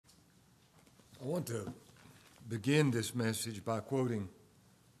I want to begin this message by quoting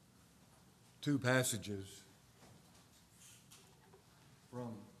two passages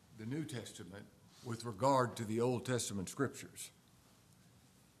from the New Testament with regard to the Old Testament scriptures.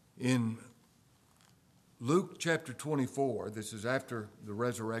 In Luke chapter 24, this is after the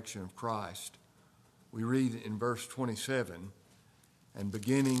resurrection of Christ, we read in verse 27, and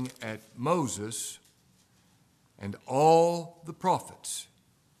beginning at Moses and all the prophets,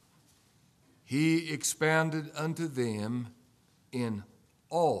 he expounded unto them in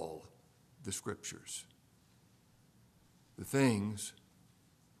all the scriptures the things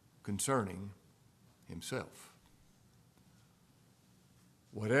concerning himself.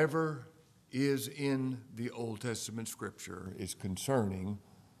 Whatever is in the Old Testament scripture is concerning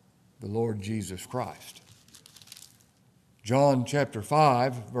the Lord Jesus Christ. John chapter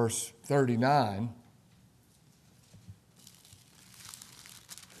 5, verse 39.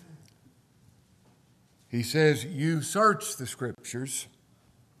 He says, "You search the scriptures,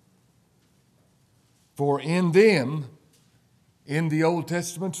 for in them, in the Old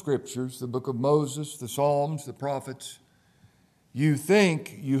Testament scriptures, the book of Moses, the Psalms, the prophets, you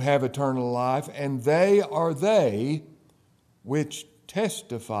think you have eternal life, and they are they which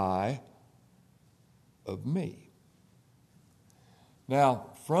testify of me." Now,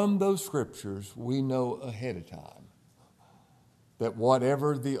 from those scriptures, we know ahead of time that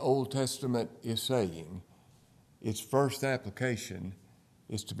whatever the Old Testament is saying, its first application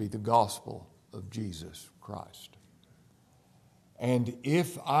is to be the gospel of Jesus Christ. And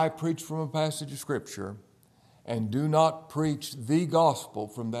if I preach from a passage of Scripture and do not preach the gospel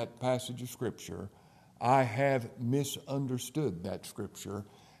from that passage of Scripture, I have misunderstood that Scripture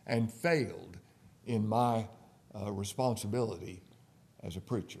and failed in my responsibility as a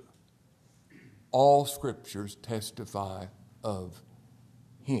preacher. All Scriptures testify of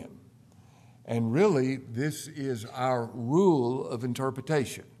him. And really, this is our rule of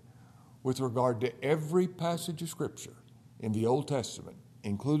interpretation with regard to every passage of Scripture in the Old Testament,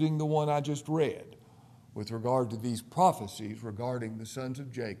 including the one I just read, with regard to these prophecies regarding the sons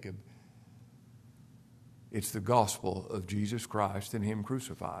of Jacob. It's the gospel of Jesus Christ and him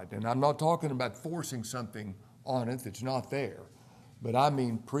crucified. And I'm not talking about forcing something on it that's not there, but I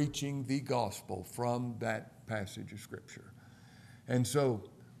mean preaching the gospel from that passage of Scripture. And so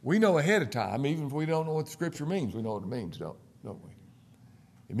we know ahead of time, even if we don't know what the Scripture means, we know what it means, don't we?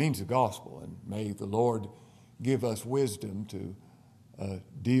 It means the gospel, and may the Lord give us wisdom to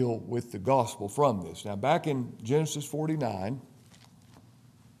deal with the gospel from this. Now, back in Genesis 49,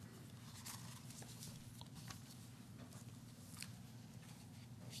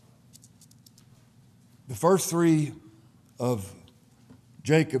 the first three of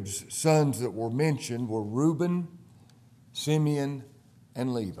Jacob's sons that were mentioned were Reuben, Simeon,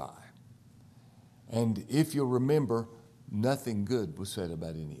 and Levi. And if you'll remember, nothing good was said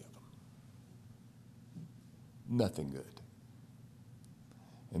about any of them. Nothing good.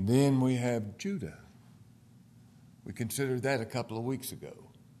 And then we have Judah. We considered that a couple of weeks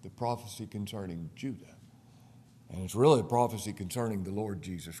ago, the prophecy concerning Judah. And it's really a prophecy concerning the Lord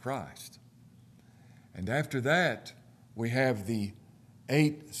Jesus Christ. And after that, we have the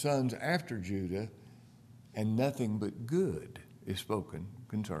 8 sons after Judah, and nothing but good is spoken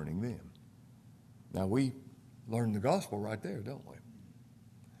concerning them. Now, we learn the gospel right there, don't we?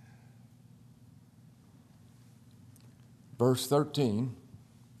 Verse 13,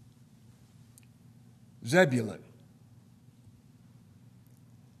 Zebulun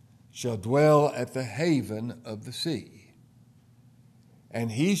shall dwell at the haven of the sea,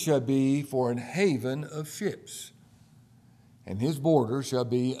 and he shall be for an haven of ships, and his border shall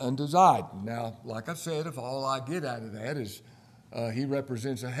be unto Zidon. Now, like I said, if all I get out of that is he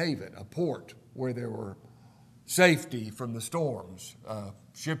represents a haven, a port where there were safety from the storms.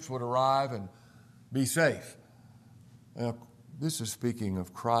 Ships would arrive and be safe. Now, this is speaking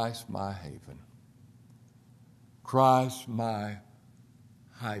of Christ, my haven. Christ, my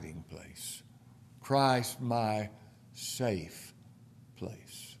hiding place. Christ, my safe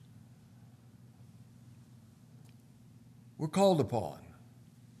place. We're called upon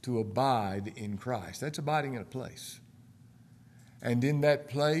to abide in Christ. That's abiding in a place. And in that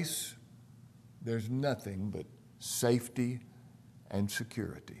place, there's nothing but safety and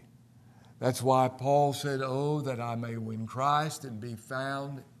security. That's why Paul said, "Oh, that I may win Christ and be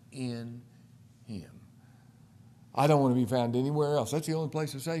found in him." I don't want to be found anywhere else. That's the only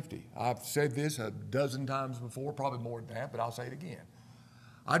place of safety. I've said this a dozen times before, probably more than that, but I'll say it again.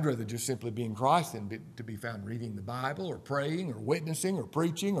 I'd rather just simply be in Christ than to be found reading the Bible or praying or witnessing or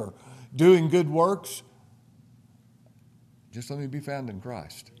preaching or doing good works. Just let me be found in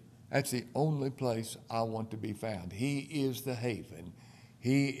Christ. That's the only place I want to be found. He is the haven.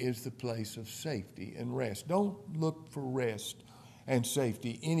 He is the place of safety and rest. Don't look for rest and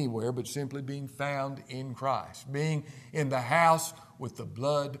safety anywhere but simply being found in Christ, being in the house with the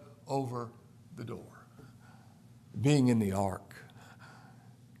blood over the door, being in the ark.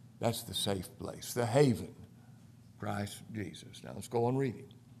 That's the safe place, the haven, Christ Jesus. Now let's go on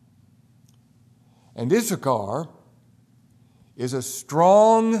reading. And Issachar is a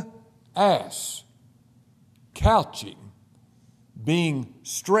strong ass, couching, being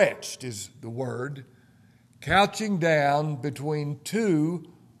stretched is the word, couching down between two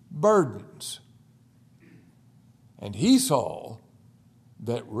burdens. And he saw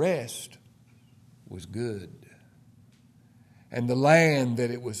that rest was good, and the land that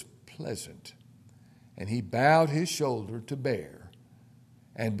it was pleasant. And he bowed his shoulder to bear,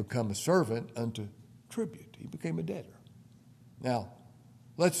 and become a servant unto tribute. He became a debtor. Now,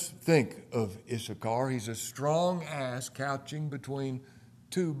 let's think of Issachar. He's a strong ass couching between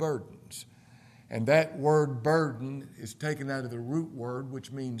two burdens. And that word burden is taken out of the root word,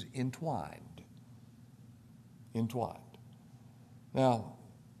 which means entwined. Entwined. Now,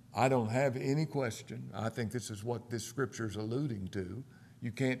 I don't have any question. I think this is what this scripture is alluding to.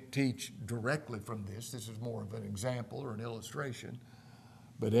 You can't teach directly from this. This is more of an example or an illustration.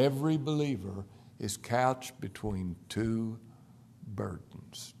 But every believer is couched between two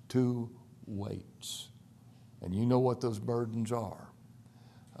burdens, two weights. And you know what those burdens are.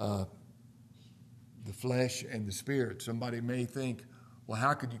 The flesh and the spirit. Somebody may think, well,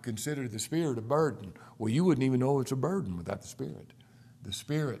 how could you consider the spirit a burden? Well, you wouldn't even know it's a burden without the spirit. The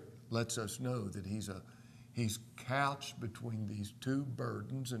spirit lets us know that he's couched between these two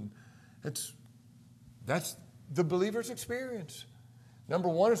burdens, and that's the believer's experience. Number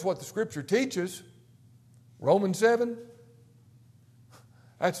one is what the scripture teaches. Romans 7.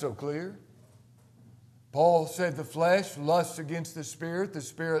 That's so clear. Paul said the flesh lusts against the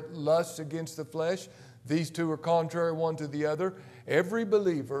spirit lusts against the flesh. These two are contrary one to the other. Every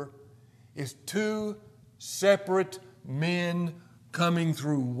believer is two separate men coming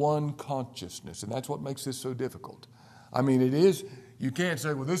through one consciousness. And that's what makes this so difficult. I mean, it is, you can't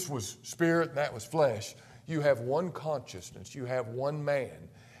say, well, this was spirit and that was flesh. You have one consciousness. You have one man.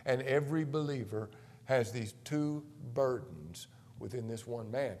 And every believer has these two burdens within this one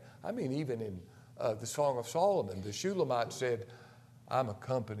man. I mean, even in the Song of Solomon, the Shulamite said, I'm a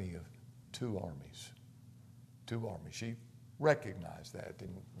company of two armies. Two armies. She recognized that.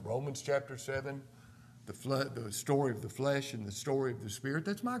 In Romans chapter 7, the story of the flesh and the story of the spirit,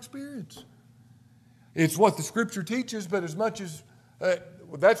 that's my experience. It's what the scripture teaches, but as much as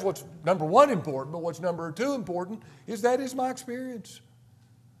that's what's number one important, but what's number two important is that is my experience.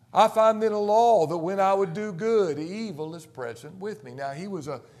 I find in a law that when I would do good, evil is present with me. Now, he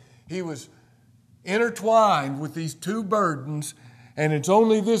was intertwined with these two burdens, and it's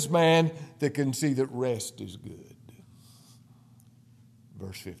only this man that can see that rest is good.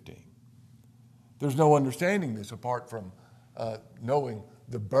 Verse 15. There's no understanding this apart from knowing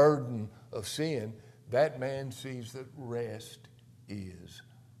the burden of sin. That man sees that rest is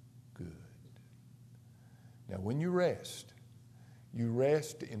good. Now, when you rest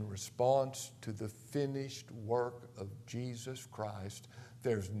in response to the finished work of Jesus Christ.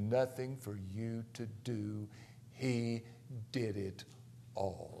 There's nothing for you to do. He did it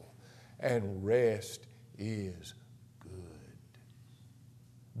all. And rest is good.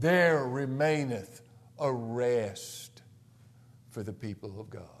 There remaineth a rest for the people of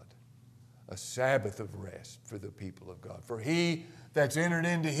God. A Sabbath of rest for the people of God. For he that's entered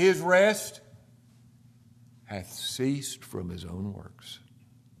into his rest hath ceased from his own works.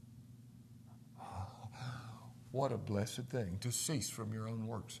 What a blessed thing to cease from your own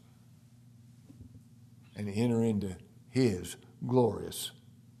works and enter into his glorious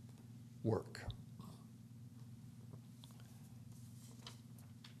work.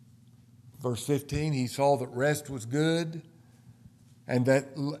 Verse 15, he saw that rest was good, and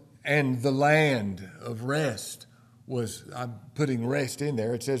the land of rest was, I'm putting rest in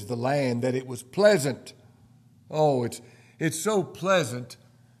there, it says the land, that it was pleasant. Oh, it's so pleasant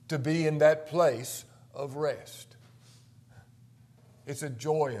to be in that place of rest. It's a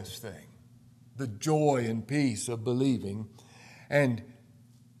joyous thing, the joy and peace of believing. And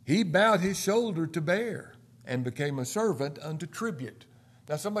he bowed his shoulder to bear and became a servant unto tribute.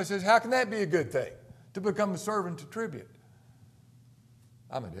 Now somebody says, how can that be a good thing, to become a servant to tribute?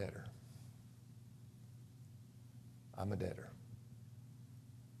 I'm a debtor. I'm a debtor.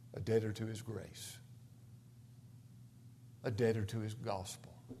 A debtor to his grace. A debtor to his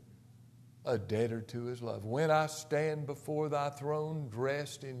gospel. a debtor to his love. When I stand before thy throne,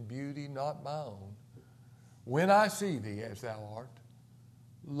 dressed in beauty not my own, when I see thee as thou art,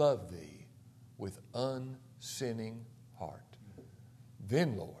 love thee with unsinning heart.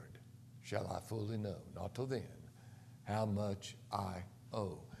 Then, Lord, shall I fully know, not till then, how much I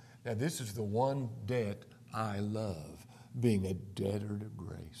owe. Now, this is the one debt I love, being a debtor to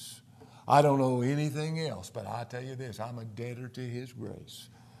grace. I don't owe anything else, but I tell you this, I'm a debtor to his grace.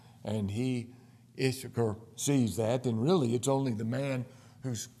 And Issachar sees that, and really it's only the man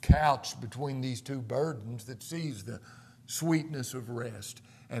who's couched between these two burdens that sees the sweetness of rest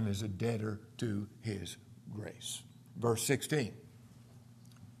and is a debtor to his grace. Verse 16.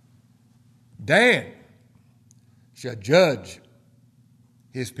 Dan shall judge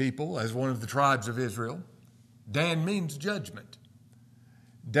his people as one of the tribes of Israel. Dan means judgment.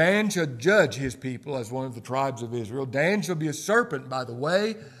 Dan shall judge his people as one of the tribes of Israel. Dan shall be a serpent by the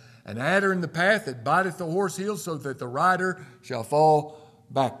way, an adder in the path that biteth the horse heel, so that the rider shall fall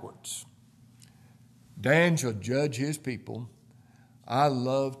backwards. Dan shall judge his people. I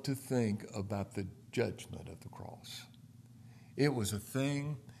love to think about the judgment of the cross. It was a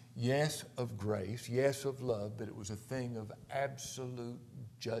thing, yes, of grace, yes, of love, but it was a thing of absolute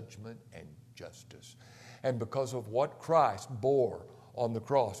judgment and justice. And because of what Christ bore on the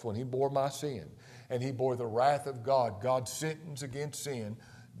cross, when he bore my sin, and he bore the wrath of God, God's sentence against sin,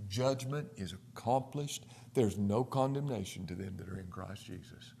 judgment is accomplished. There's no condemnation to them that are in Christ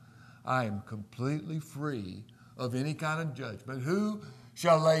Jesus. I am completely free of any kind of judgment. Who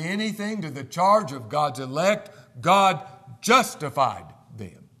shall lay anything to the charge of God's elect? God justified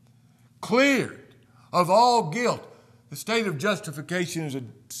them, cleared of all guilt. The state of justification is a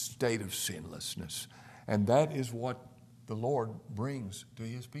state of sinlessness. And that is what the Lord brings to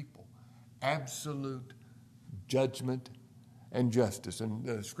his people. Absolute judgment and justice. And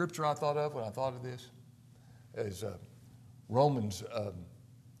the scripture I thought of when I thought of this is 1 John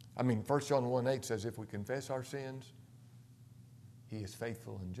 1:8 says, if we confess our sins, he is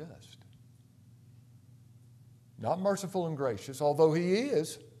faithful and just. Not merciful and gracious, although he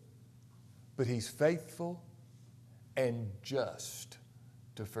is, but he's faithful and just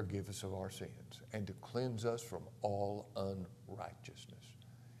to forgive us of our sins and to cleanse us from all unrighteousness.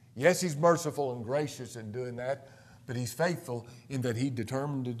 Yes, he's merciful and gracious in doing that, but he's faithful in that he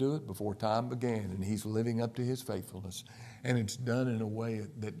determined to do it before time began, and he's living up to his faithfulness. And it's done in a way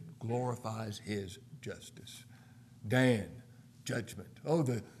that glorifies his justice. Dan, judgment. Oh,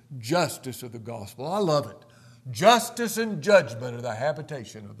 the justice of the gospel. I love it. Justice and judgment are the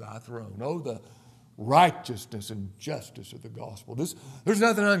habitation of thy throne. Oh, the righteousness and justice of the gospel. There's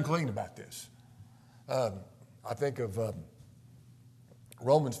nothing unclean about this. I think of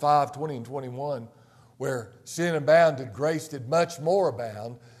Romans 5:20 and 21, where sin abounded, grace did much more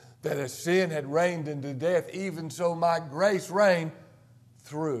abound, that as sin had reigned into death, even so might grace reign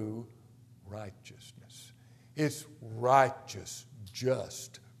through righteousness. It's righteous,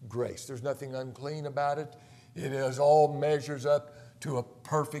 just grace. There's nothing unclean about it. It is all measures up to a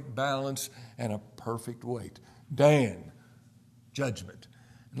perfect balance and a perfect weight. Dan, judgment.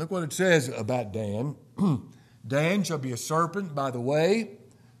 And look what it says about Dan. Dan shall be a serpent by the way,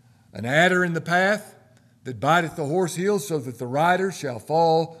 an adder in the path that biteth the horse heel, so that the rider shall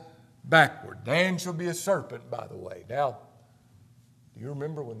fall backward. Dan shall be a serpent by the way. Now, do you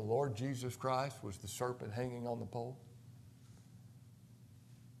remember when the Lord Jesus Christ was the serpent hanging on the pole?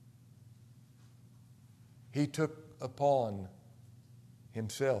 He took upon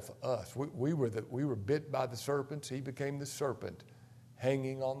himself us. We were bit by the serpents. He became the serpent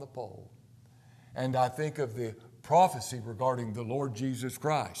hanging on the pole. And I think of the prophecy regarding the Lord Jesus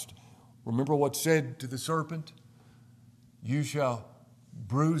Christ. Remember what's said to the serpent? You shall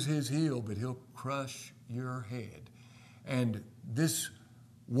bruise his heel, but he'll crush your head. And this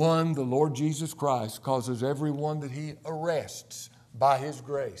one, the Lord Jesus Christ, causes everyone that he arrests by his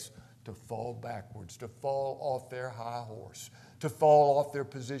grace to fall backwards, to fall off their high horse, to fall off their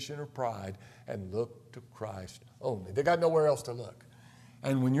position of pride and look to Christ only. They got nowhere else to look.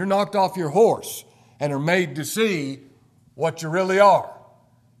 And when you're knocked off your horse and are made to see what you really are,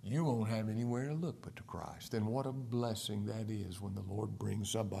 you won't have anywhere to look but to Christ. And what a blessing that is when the Lord brings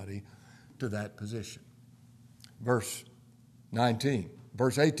somebody to that position. Verse 19.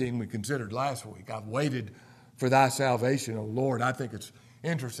 Verse 18 we considered last week. I've waited for thy salvation, O Lord. I think it's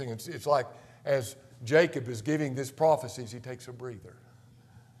interesting. It's like as Jacob is giving this prophecy, he takes a breather.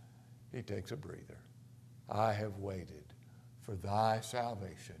 He takes a breather. I have waited for thy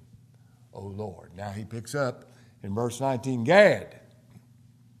salvation, O Lord. Now he picks up in verse 19, Gad,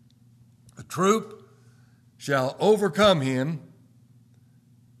 a troop shall overcome him,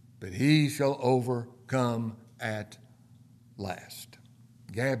 but he shall overcome at last.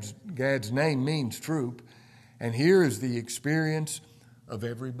 Gad's name means troop, and here is the experience of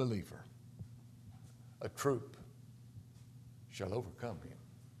every believer. A troop shall overcome him.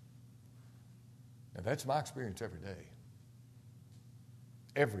 Now that's my experience every day.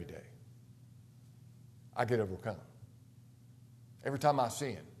 Every day. I get overcome. Every time I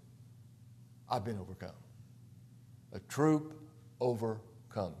sin, I've been overcome. A troop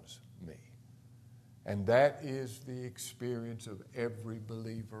overcomes me. And that is the experience of every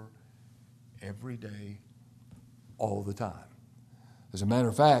believer, every day, all the time. As a matter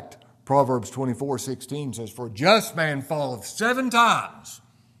of fact, Proverbs 24:16 says, "For a just man falleth 7 times."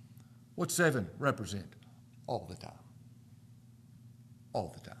 What's 7 represent? All the time. All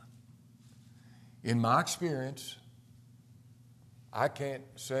the time. In my experience, I can't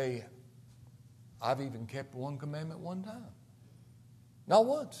say I've even kept one commandment one time. Not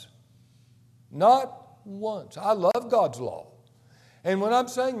once. Not once. I love God's law. And when I'm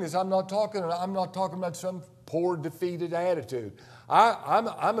saying this, I'm not talking about some poor, defeated attitude.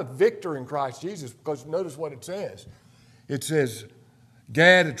 I'm a victor in Christ Jesus, because notice what it says. It says,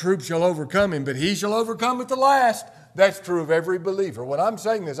 Gad, a troop shall overcome him, but he shall overcome at the last. That's true of every believer. When I'm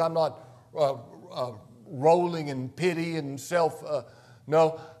saying this, I'm not rolling in pity and self.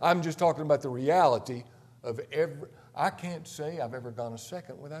 No, I'm just talking about the reality of every. I can't say I've ever gone a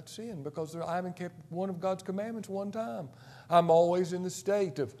second without sin, because I haven't kept one of God's commandments one time. I'm always in the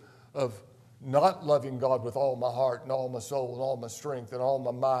state of not loving God with all my heart and all my soul and all my strength and all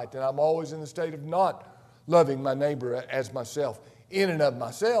my might. And I'm always in the state of not loving my neighbor as myself. In and of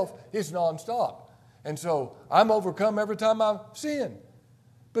myself, it's nonstop. And so I'm overcome every time I sin.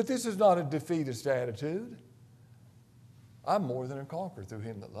 But this is not a defeatist attitude. I'm more than a conqueror through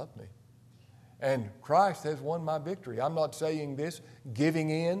him that loved me. And Christ has won my victory. I'm not saying this giving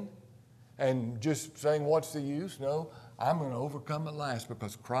in and just saying, what's the use? No, I'm going to overcome at last,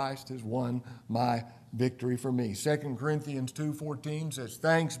 because Christ has won my victory for me. 2 Corinthians 2:14 says,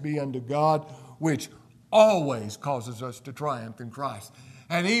 "Thanks be unto God, which always causes us to triumph in Christ.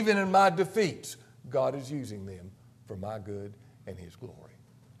 And even in my defeats, God is using them for my good and his glory."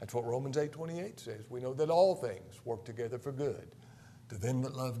 That's what Romans 8:28 says. We know that all things work together for good, to them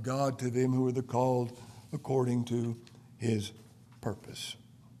that love God, to them who are the called according to his purpose.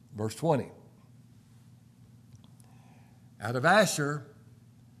 Verse 20. "Out of Asher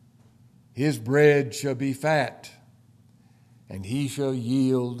his bread shall be fat, and he shall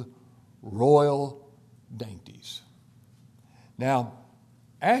yield royal dainties." Now,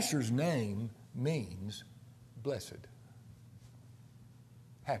 Asher's name means blessed,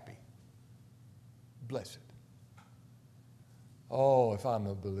 happy, blessed. Oh, if I'm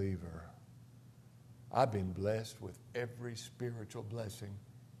a believer, I've been blessed with every spiritual blessing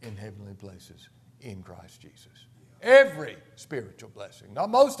in heavenly places in Christ Jesus. Every spiritual blessing.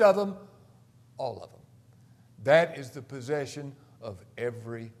 Not most of them, all of them. That is the possession of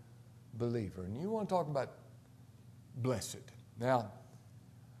every believer. And you want to talk about blessed. Now,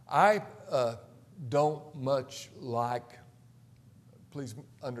 I don't much like, please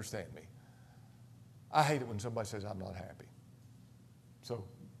understand me, I hate it when somebody says I'm not happy. So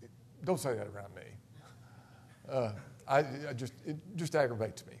don't say that around me. It just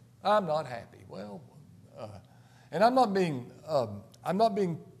aggravates me. I'm not happy. Well, and I'm not being,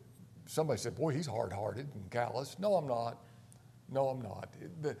 somebody said, boy, he's hard-hearted and callous. No, I'm not. No, I'm not.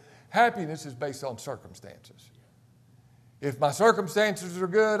 The happiness is based on circumstances. If my circumstances are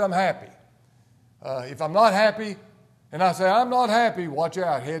good, I'm happy. If I'm not happy, and I say, I'm not happy, watch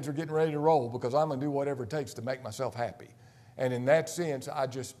out, heads are getting ready to roll, because I'm going to do whatever it takes to make myself happy. And in that sense, I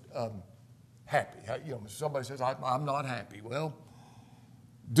just, happy. You know, somebody says, I'm not happy. Well,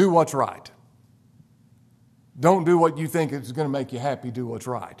 do what's right. Don't do what you think is going to make you happy. Do what's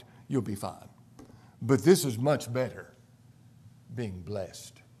right. You'll be fine. But this is much better, being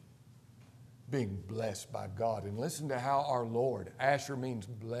blessed. Being blessed by God. And listen to how our Lord, Asher means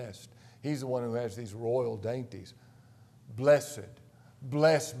blessed. He's the one who has these royal dainties. Blessed,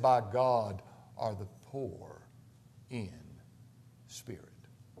 blessed by God are the poor in spirit.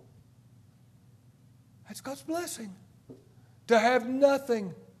 That's God's blessing. To have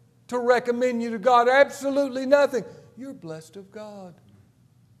nothing to recommend you to God, absolutely nothing. You're blessed of God.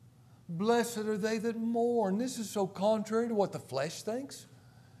 Blessed are they that mourn. This is so contrary to what the flesh thinks.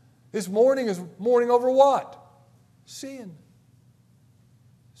 This mourning is mourning over what? Sin.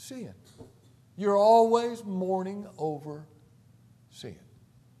 Sin. You're always mourning over sin.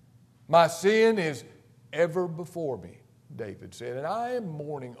 My sin is ever before me, David said, and I am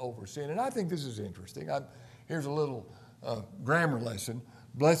mourning over sin. And I think this is interesting. Here's a little grammar lesson.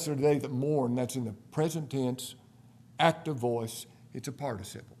 Blessed are they that mourn. That's in the present tense, active voice. It's a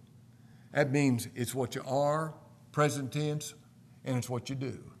participle. That means it's what you are, present tense, and it's what you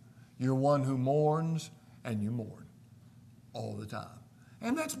do. You're one who mourns, and you mourn all the time.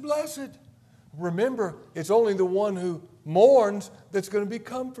 And that's blessed. Remember, it's only the one who mourns that's going to be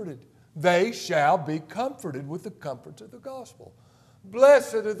comforted. They shall be comforted with the comforts of the gospel.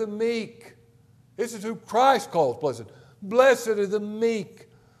 Blessed are the meek. This is who Christ calls blessed. Blessed are the meek,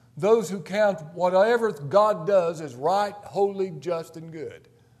 those who count whatever God does as right, holy, just, and good.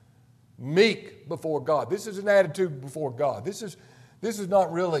 Meek before God. This is an attitude before God. This is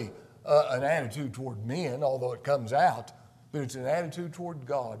not really an attitude toward men, although it comes out, but it's an attitude toward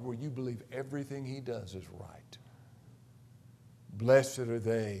God where you believe everything He does is right. Blessed are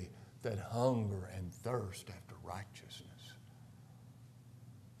they that hunger and thirst after righteousness.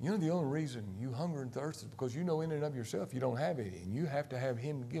 You know, the only reason you hunger and thirst is because you know in and of yourself you don't have any, and you have to have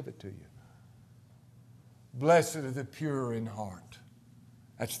Him give it to you. Blessed are the pure in heart.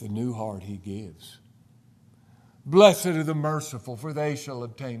 That's the new heart He gives. Blessed are the merciful, for they shall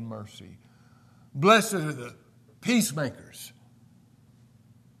obtain mercy. Blessed are the peacemakers.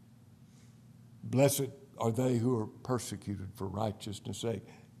 Blessed are they who are persecuted for righteousness' sake.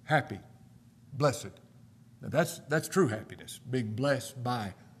 Happy, blessed. Now that's true happiness, being blessed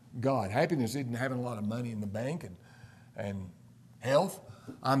by God. Happiness isn't having a lot of money in the bank and health.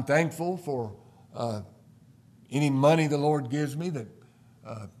 I'm thankful for any money the Lord gives me that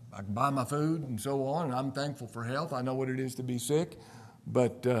I can buy my food and so on, and I'm thankful for health. I know what it is to be sick,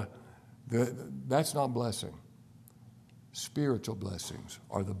 but that's not blessing. Spiritual blessings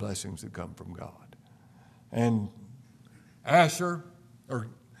are the blessings that come from God. And Asher, or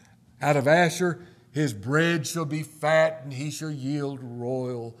out of Asher, his bread shall be fat, and he shall yield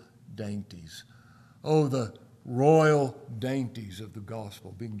royal dainties. Oh, the royal dainties of the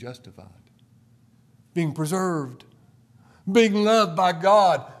gospel, being justified, being preserved, being loved by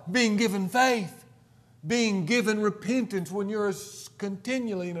God, being given faith, being given repentance when you're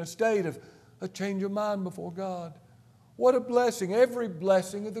continually in a state of a change of mind before God. What a blessing, every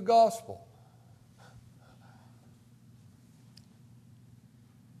blessing of the gospel.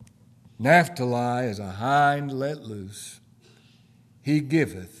 Naphtali is a hind let loose. He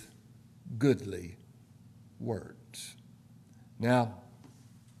giveth goodly words. Now,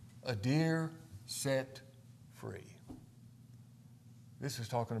 a deer set free. This is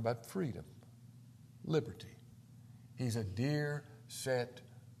talking about freedom, liberty. He's a deer set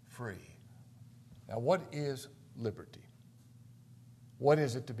free. Now, what is liberty? What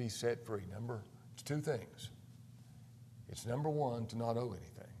is it to be set free? It's two things. It's number one, to not owe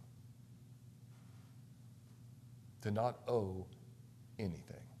anything. To not owe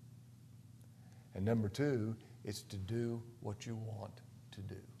anything. And number two, it's to do what you want to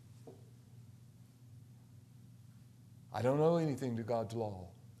do. I don't owe anything to God's law.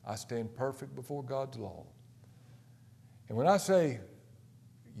 I stand perfect before God's law. And when I say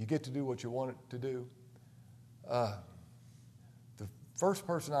you get to do what you want it to do, the first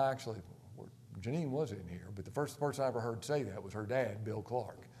person Janine was in here, but the first person I ever heard say that was her dad, Bill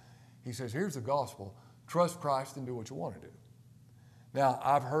Clark. He says, here's the gospel. Trust Christ and do what you want to do. Now,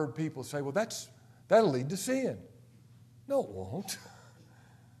 I've heard people say, well, that'll lead to sin. No, it won't.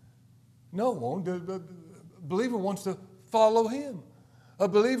 No, it won't. The believer wants to follow Him. A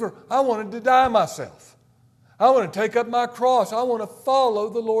believer, I wanted to die myself. I want to take up my cross. I want to follow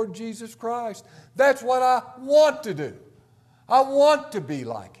the Lord Jesus Christ. That's what I want to do. I want to be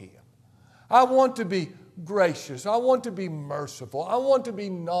like Him. I want to be gracious. I want to be merciful. I want to be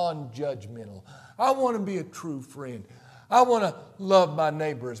non-judgmental. I want to be a true friend. I want to love my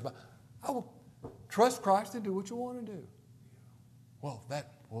neighbor as I will trust Christ and do what you want to do. Well, that's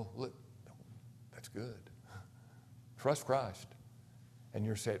good. Trust Christ, and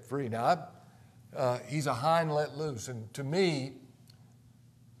you're set free. Now, He's a hind let loose, and to me,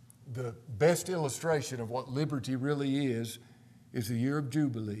 the best illustration of what liberty really is the year of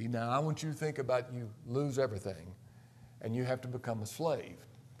Jubilee. Now, I want you to think about you lose everything, and you have to become a slave.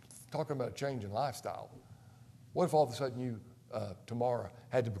 Talking about changing lifestyle. What if all of a sudden you, tomorrow,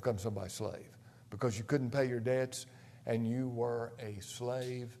 had to become somebody's slave because you couldn't pay your debts and you were a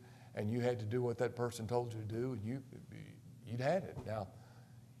slave and you had to do what that person told you to do and you'd had it. Now,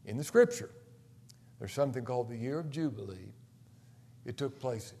 in the Scripture, there's something called the year of Jubilee. It took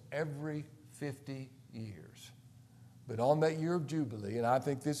place every 50 years. But on that year of Jubilee, and I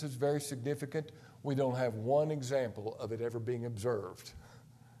think this is very significant, we don't have one example of it ever being observed.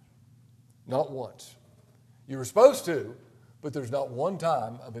 Not once. You were supposed to, but there's not one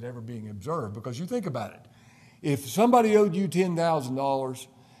time of it ever being observed. Because you think about it. If somebody owed you $10,000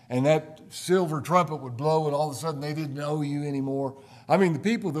 and that silver trumpet would blow and all of a sudden they didn't owe you anymore, I mean, the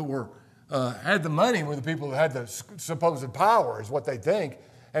people that had the money were the people that had the supposed power, is what they think,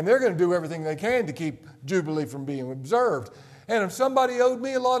 and they're going to do everything they can to keep Jubilee from being observed. And if somebody owed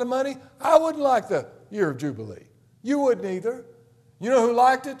me a lot of money, I wouldn't like the year of Jubilee. You wouldn't either. You know who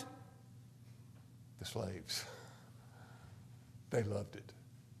liked it? The slaves. They loved it.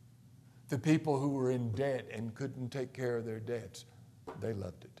 The people who were in debt and couldn't take care of their debts, they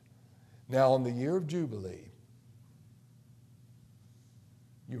loved it. Now, on the year of Jubilee,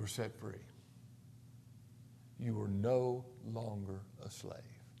 you were set free. You were no longer a slave.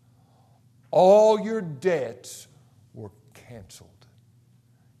 All your debts were canceled.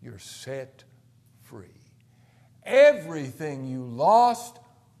 You're set free. Everything you lost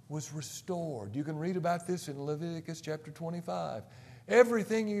was restored. You can read about this in Leviticus chapter 25.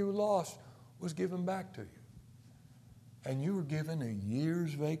 Everything you lost was given back to you. And you were given a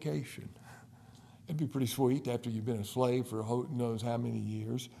year's vacation. It'd be pretty sweet after you've been a slave for who knows how many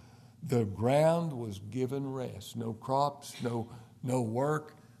years. The ground was given rest. No crops, no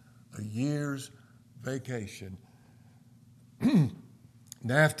work. A year's vacation.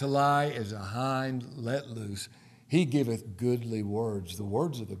 Naphtali is a hind let loose. He giveth goodly words, the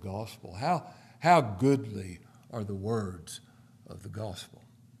words of the gospel. How goodly are the words of the gospel.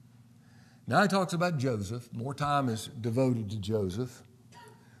 Now he talks about Joseph. More time is devoted to Joseph.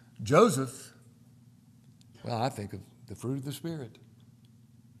 Joseph, well, I think of the fruit of the Spirit.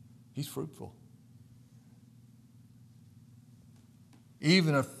 He's fruitful.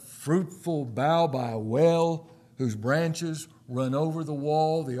 Even a fruitful bough by a well, whose branches run over the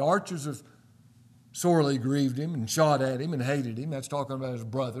wall. The archers have sorely grieved him and shot at him and hated him. That's talking about his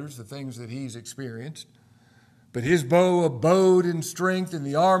brothers, the things that he's experienced. But his bow abode in strength, and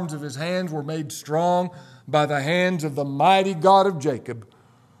the arms of his hands were made strong by the hands of the mighty God of Jacob.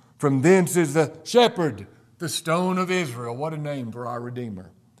 From thence is the shepherd, the stone of Israel. What a name for our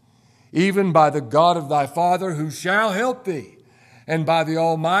Redeemer. Even by the God of thy father, who shall help thee, and by the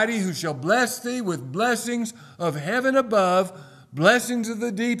Almighty, who shall bless thee with blessings of heaven above, blessings of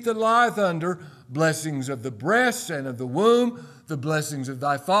the deep that lieth under, blessings of the breast and of the womb. The blessings of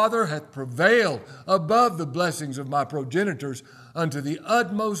thy father hath prevailed above the blessings of my progenitors unto the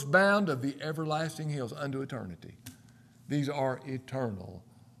utmost bound of the everlasting hills, unto eternity. These are eternal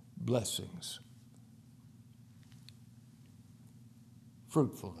blessings.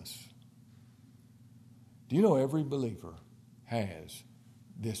 Fruitfulness. Do you know every believer has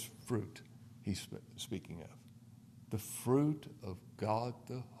this fruit he's speaking of? The fruit of God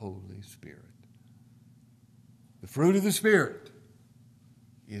the Holy Spirit. The fruit of the Spirit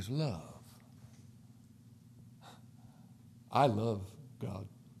is love. I love God.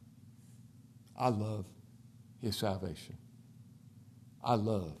 I love His salvation. I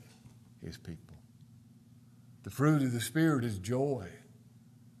love His people. The fruit of the Spirit is joy.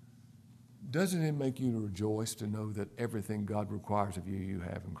 Doesn't it make you rejoice to know that everything God requires of you, you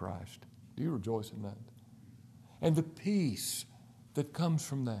have in Christ? Do you rejoice in that? And the peace that comes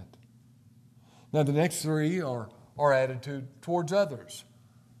from that. Now, the next three are our attitude towards others.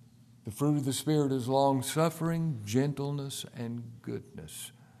 The fruit of the Spirit is long-suffering, gentleness, and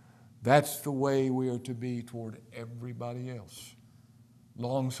goodness. That's the way we are to be toward everybody else.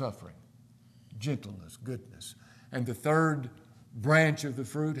 Long-suffering, gentleness, goodness. And the third branch of the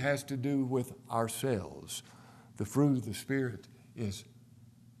fruit has to do with ourselves. The fruit of the Spirit is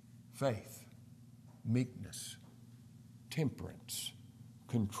faith, meekness, temperance,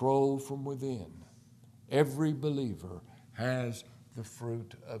 control from within. Every believer has the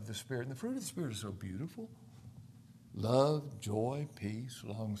fruit of the Spirit. And the fruit of the Spirit is so beautiful. Love, joy, peace,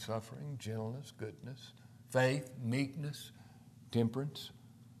 long-suffering, gentleness, goodness, faith, meekness, temperance.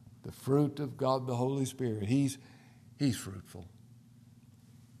 The fruit of God, the Holy Spirit. He's fruitful.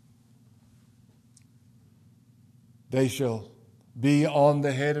 They shall be on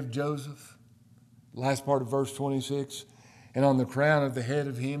the head of Joseph. Last part of verse 26. And on the crown of the head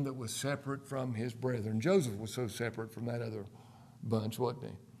of him that was separate from his brethren. Joseph was so separate from that other bunch, wasn't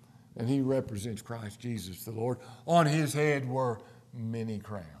he? And he represents Christ Jesus the Lord. On his head were many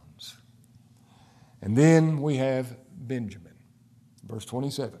crowns. And then we have Benjamin. Verse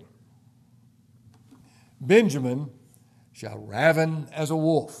 27. Benjamin shall raven as a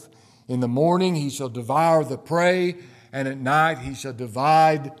wolf. In the morning he shall devour the prey, and at night he shall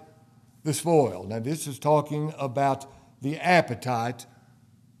divide the spoil. Now this is talking about the appetite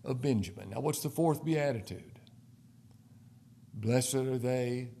of Benjamin. Now what's the fourth beatitude? Blessed are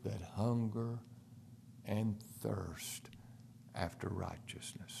they that hunger and thirst after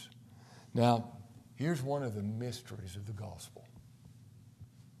righteousness. Now, Here's one of the mysteries of the gospel.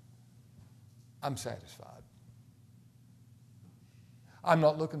 I'm satisfied. I'm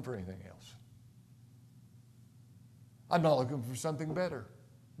not looking for anything else. I'm not looking for something better.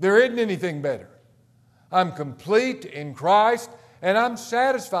 There isn't anything better. I'm complete in Christ, and I'm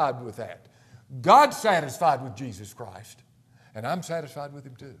satisfied with that. God's satisfied with Jesus Christ, and I'm satisfied with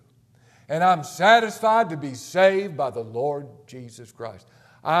Him too. And I'm satisfied to be saved by the Lord Jesus Christ.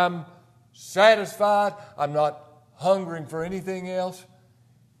 I'm satisfied. I'm not hungering for anything else.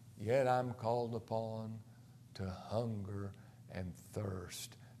 Yet I'm called upon to hunger and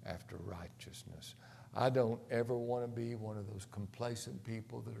thirst after righteousness. I don't ever want to be one of those complacent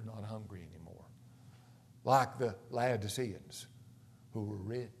people that are not hungry anymore. Like the Laodiceans, who were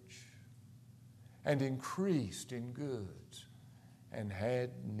rich and increased in goods and had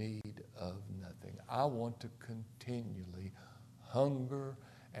need of nothing. I want to continually hunger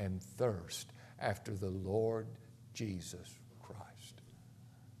and thirst after the Lord Jesus Christ.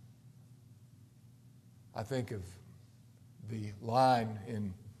 I think of the line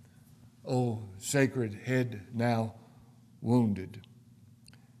in "O Sacred Head Now Wounded."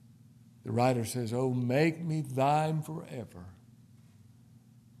 The writer says, "Oh, make me thine forever,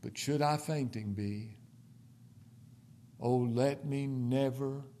 but should I fainting be, oh, let me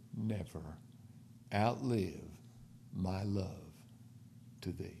never, never outlive my love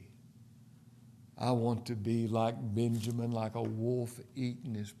to thee." I want to be like Benjamin, like a wolf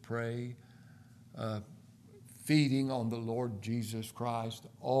eating his prey, feeding on the Lord Jesus Christ,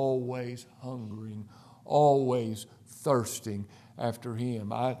 always hungering, always thirsting after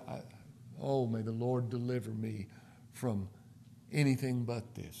Him. Oh, may the Lord deliver me from anything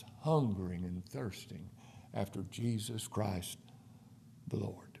but this, hungering and thirsting after Jesus Christ the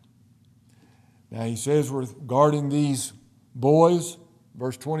Lord. Now he says we're guarding these boys,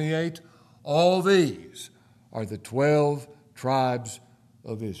 verse 28, all these are the 12 tribes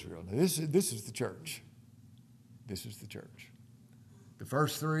of Israel. Now this is the church. This is the church. The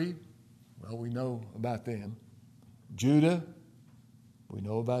first three, well, we know about them. Judah, we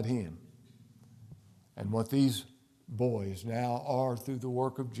know about him. And what these boys now are through the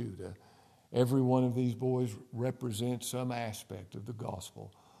work of Judah, every one of these boys represents some aspect of the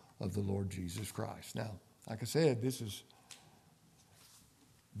gospel of the Lord Jesus Christ. Now, like I said, this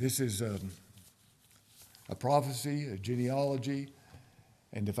is a prophecy, a genealogy,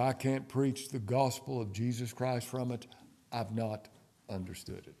 and if I can't preach the gospel of Jesus Christ from it, I've not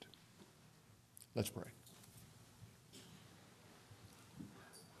understood it. Let's pray.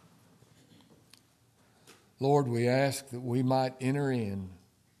 Lord, we ask that we might enter in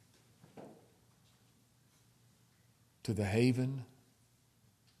to the haven.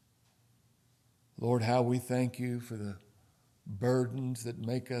 Lord, how we thank you for the burdens that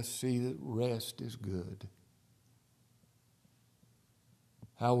make us see that rest is good.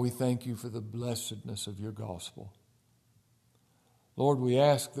 How we thank you for the blessedness of your gospel. Lord, we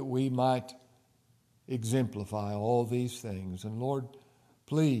ask that we might exemplify all these things. And Lord,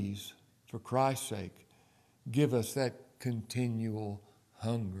 please, for Christ's sake, give us that continual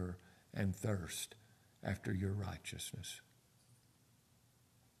hunger and thirst after your righteousness.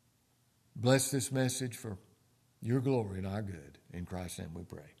 Bless this message for your glory and our good. In Christ's name we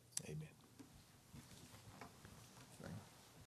pray. Amen.